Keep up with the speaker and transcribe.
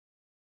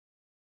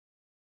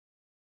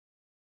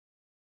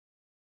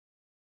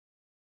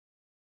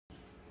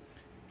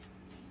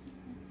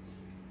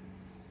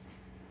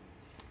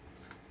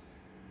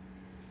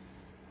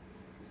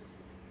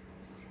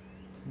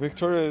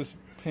Victoria is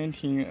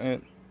painting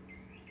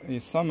a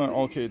summer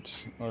orchid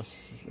or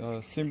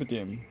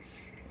cymbidium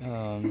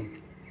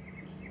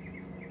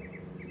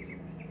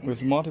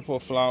with multiple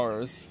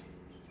flowers.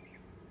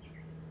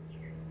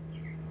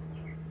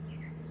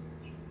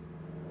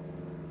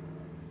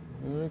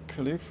 Very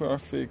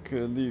calligraphic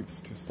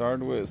leaves to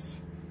start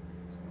with.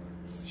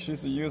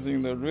 She's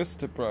using the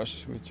wrist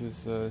brush, which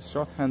is a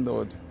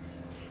short-handled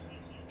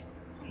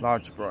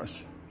large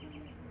brush.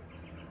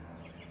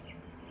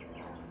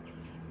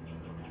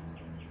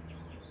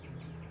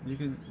 You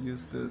can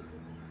use the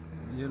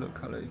yellow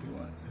color if you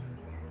want.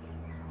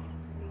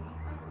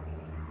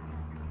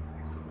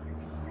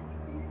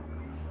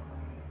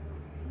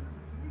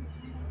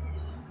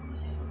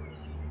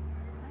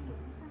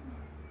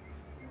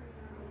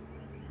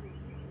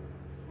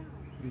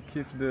 You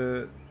keep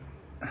the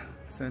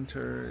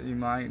center in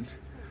mind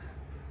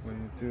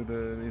when you do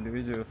the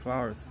individual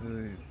flowers.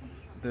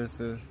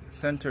 There's a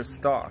center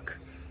stalk.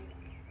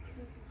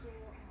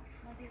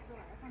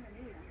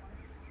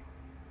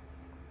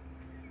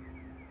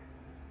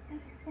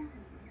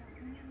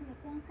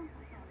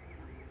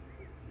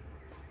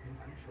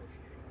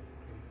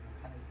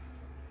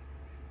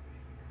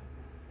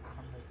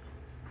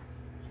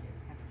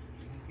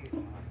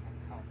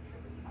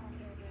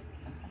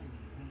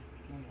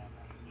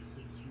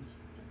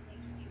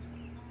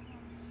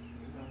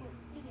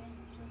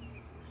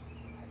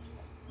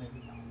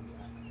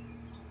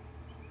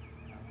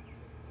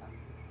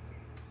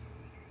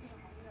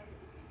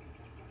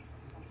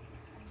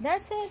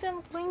 That's it.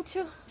 I'm going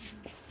to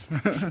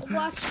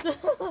watch the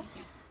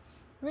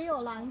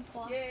real line.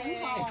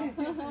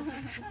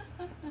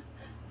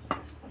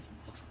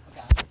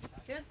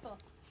 Beautiful.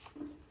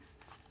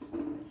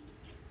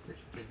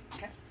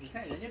 你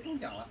看人家中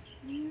奖了，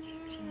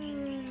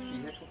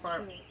底下出花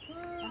儿。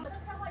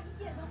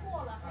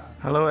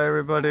Hello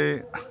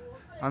everybody,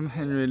 I'm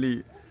Henry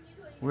Lee.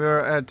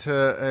 We're at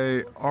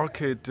a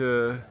orchid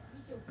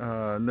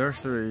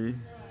nursery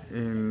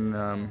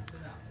in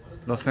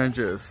Los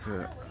Angeles.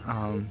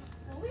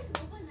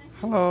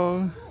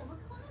 Hello.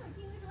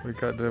 We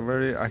got a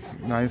very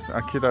nice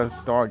Akita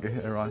dog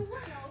around.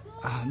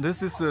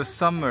 This is a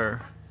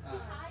summer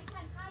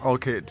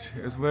orchid.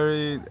 It's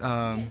very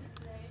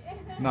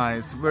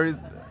nice. Very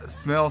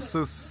smells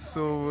so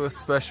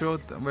special.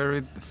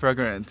 Very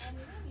fragrant.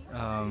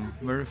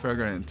 Very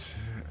fragrant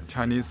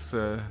Chinese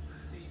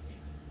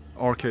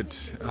orchid,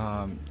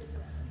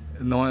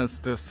 known as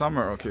the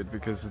summer orchid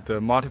because the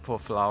multiple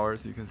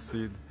flowers. You can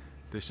see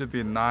there should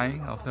be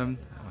 9 of them.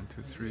 1,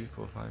 2, 3,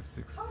 4, 5,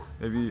 6.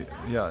 Maybe,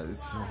 yeah,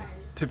 it's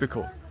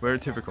typical, very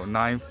typical.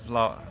 9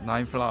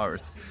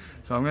 flowers.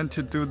 So I'm going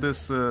to do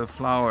this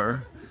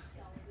flower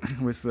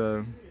with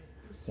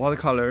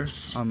watercolor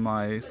on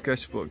my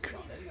sketchbook.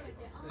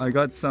 I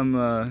got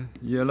some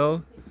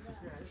yellow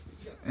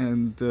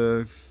and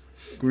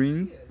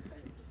green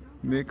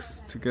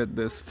mix to get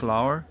this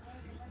flower.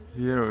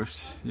 Very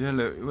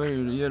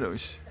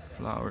yellowish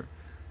flower. You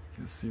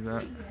can see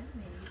that.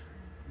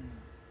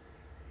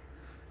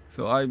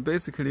 So I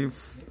basically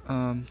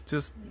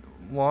just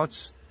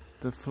watch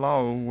the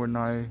flower when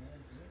I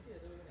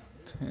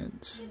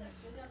paint.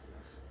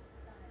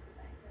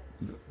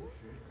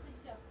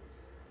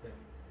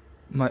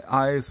 My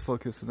eyes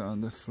focused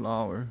on the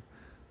flower.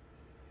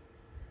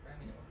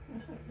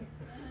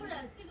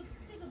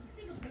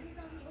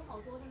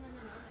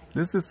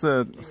 This is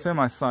a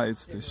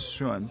semi-sized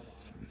Xuan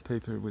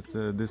paper with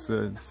this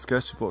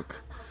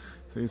sketchbook,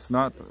 so it's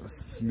not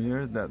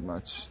smeared that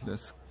much.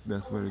 That's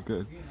very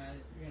good.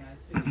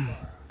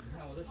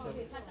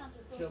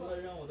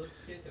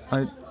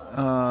 I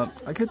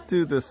could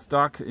do the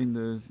stalk in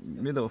the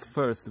middle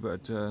first,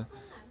 but I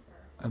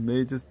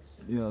may just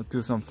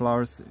do some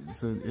flowers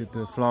so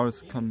the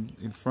flowers come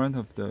in front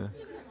of the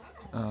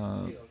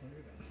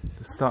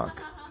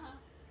stalk.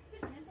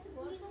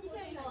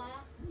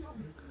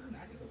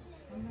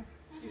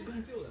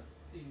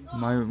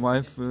 My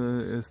wife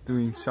is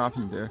doing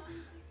shopping there.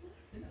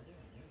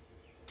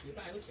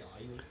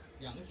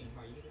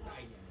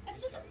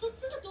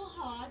 这个多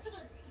好啊！这个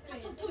它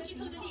透气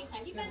透的厉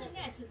害，一般的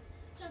net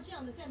像这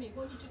样的，在美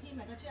国你只可以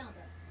买到这样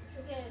的，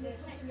就对，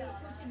透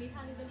气没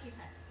它那个厉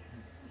害，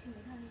透气没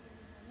它那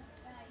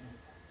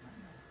个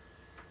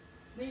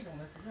厉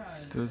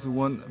害。 There's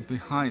one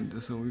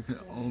behind, so we can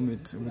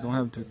omit. We don't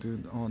have to do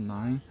all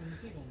 9.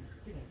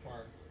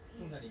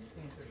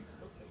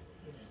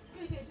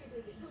 对，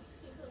透气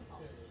性更好，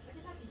而且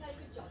它底下一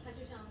个角，它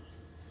就像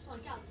放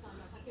架子上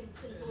面，它更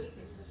多一层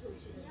那个透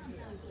气的机会。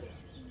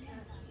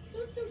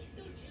 都只有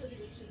这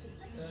个尺寸，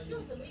它只需要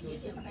怎么一点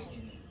点包死。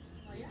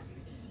好呀。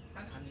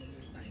他拿那个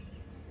大一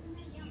点。跟它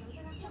一样的，在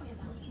它后面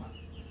打是吗？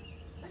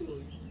它有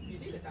比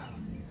这个大吗？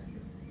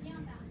一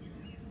样大。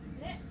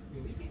哎，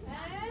有一点。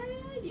哎，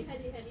厉害，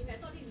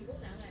到底理工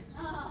男哎。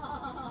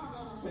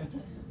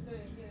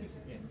对。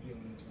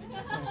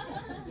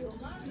有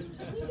吗？你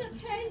在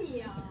拍你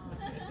呀？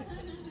这些都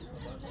是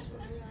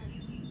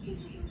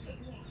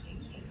哇，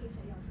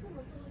这么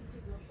多这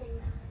个蜂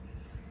啊。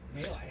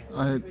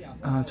 I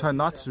try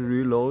not to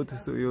reload,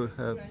 so you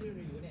have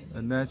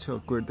a natural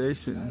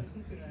gradation.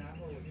 然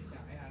后我就想，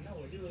哎呀，那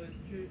我就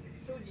去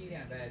收集一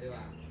点呗，对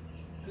吧？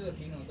各个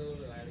品种都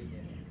来了一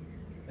点点，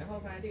然后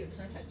发现这个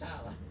坑太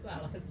大了，算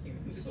了，停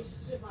住。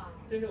是吧？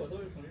这是我都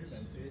是从日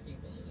本随便进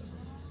口的。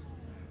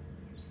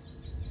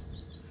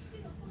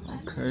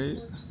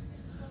 Okay,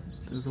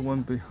 there's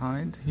one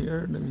behind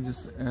here. Let me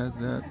just add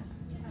that.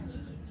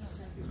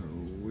 So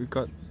we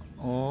got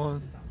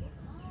all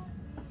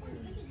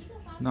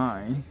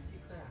 9.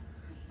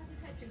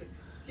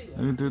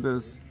 Let me do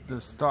the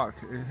stock.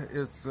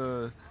 It's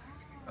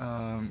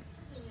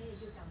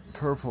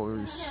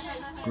purplish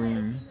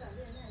green.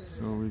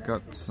 So we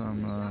got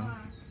some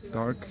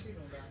dark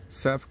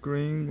sap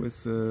green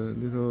with a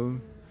little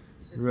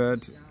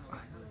red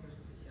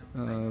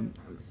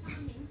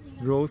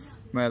rose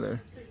madder.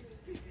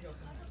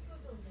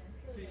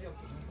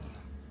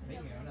 没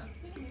名的，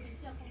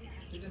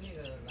就跟那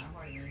个兰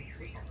花里面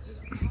除草似的。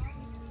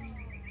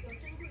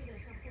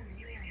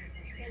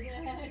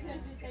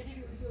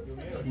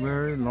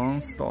Very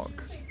long stalk,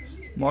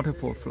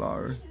 multiple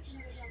flower,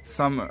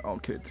 summer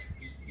orchid.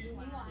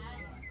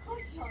 好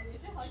小也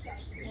是好小，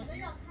我的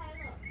要开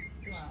了，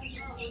是吧？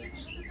我的只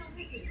是个张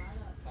开嘴巴的。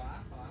好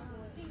啊，好啊。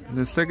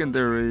 The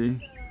secondary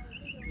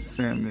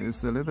stem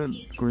is a little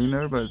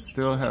greener, but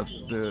still have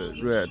the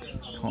red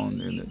tone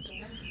in it.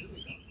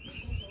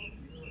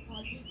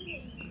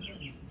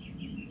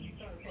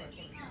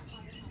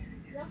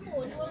 然后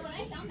我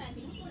来想买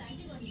明护兰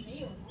这种，你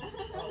没有吗？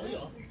我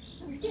有。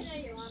你现在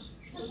有啊？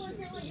成功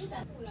有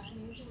感护兰，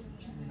明护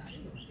兰。哪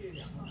里有？这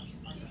两个。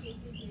谢谢。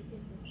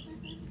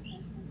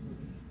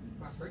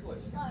把盆给我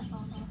留下。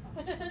好。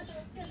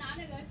就拿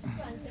那个转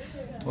绳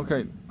子。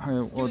 Okay,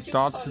 we'll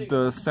dot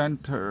the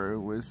center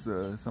with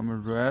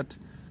some red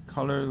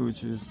color,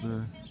 which is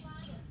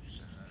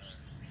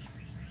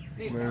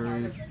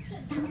very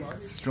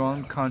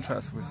strong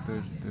contrast with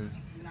the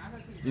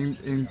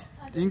in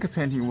ink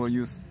painting. We'll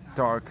use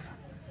dark,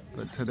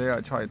 but today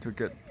I tried to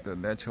get the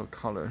natural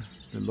color,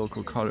 the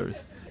local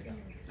colors.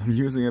 I'm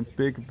using a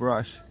big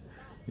brush.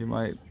 It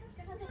might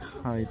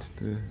hide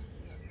the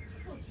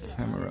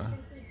camera.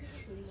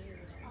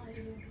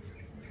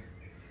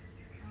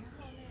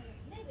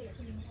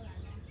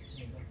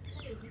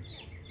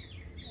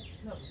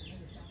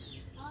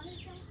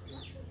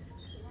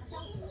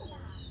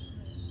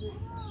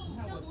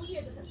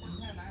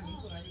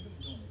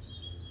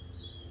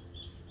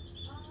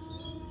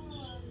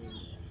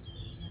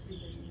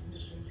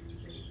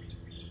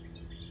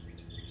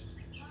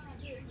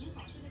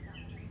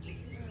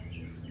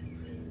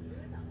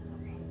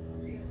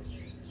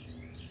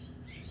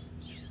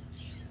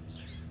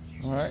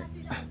 Alright,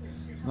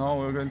 now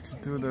we're going to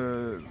do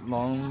the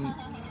long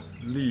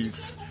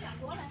leaves.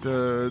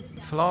 The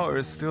flower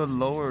is still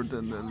lower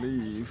than the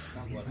leaf.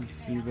 You can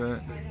see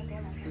that.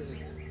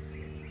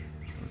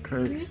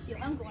 Okay,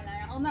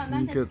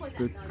 we get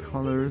the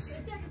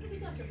colors.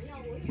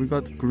 We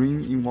got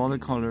green in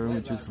watercolor,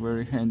 which is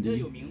very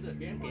handy,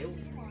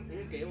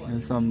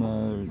 and some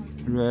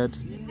red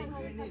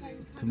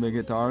to make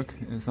it dark,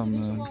 and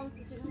some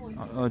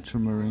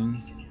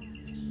ultramarine.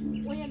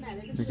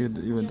 Make it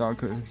even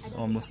darker,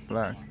 almost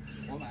black.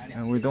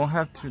 And we don't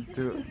have to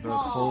do the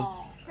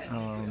whole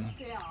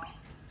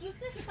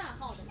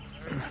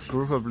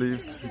group of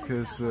leaves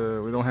because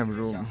we don't have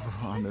room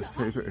on this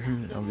paper,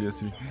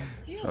 obviously.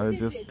 So I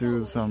just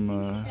do some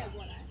of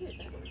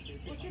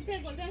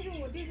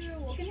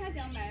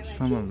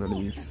the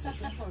leaves.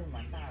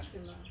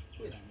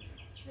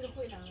 这个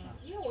蕙兰啊，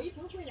因为我一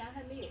盆蕙兰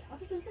还没有，啊，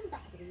这么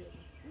大这个叶子，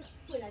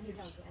蕙兰就这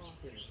样子啊，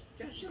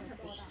这才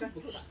多大？这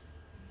不够大。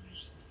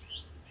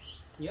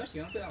你要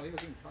喜欢蕙兰，我一会儿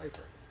给你挑一盆。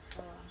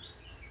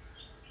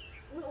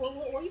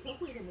我一盆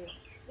蕙都没有，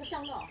要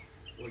香的。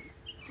我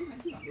蕙兰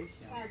基本上都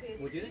香。啊，对。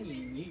我觉得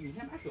你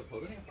先把手头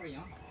的那个花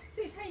养好。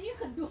对，它已经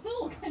很多了，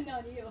我看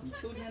到你有。你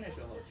秋天的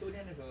时候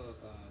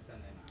再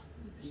来拿。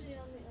是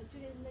要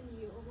那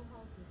你有 open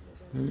house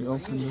Maybe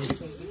open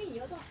this. 因为你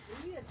要到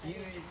10月才。因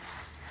为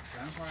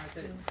兰花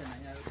在南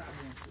加州大部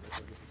分死的时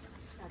候就是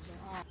夏天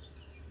啊。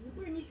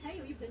不是你才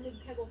有一盆那个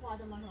开过花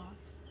的吗？是吧？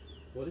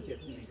我的姐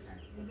妹没开，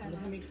我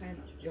还没开呢。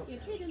姐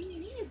配的那个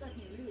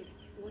挺绿的，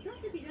我倒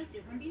是比较喜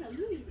欢比较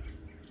绿一点。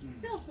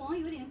这个黄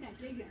有点感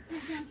觉远看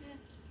像是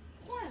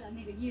坏了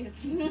那个叶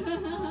子，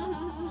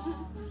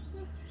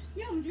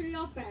要么就是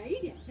要白一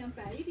点，像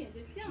白一点就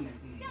这样的，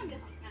这样就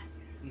好看。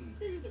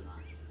这是什么？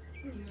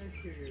应该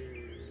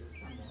是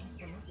萨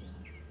摩红。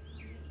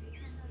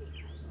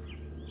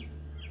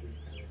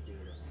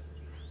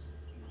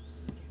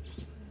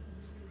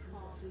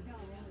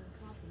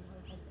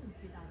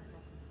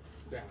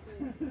对啊，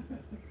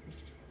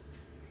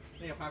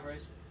那个花盆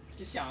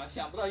就想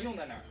不到用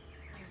在哪儿。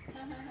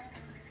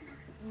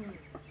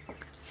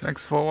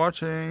Thanks for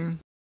watching.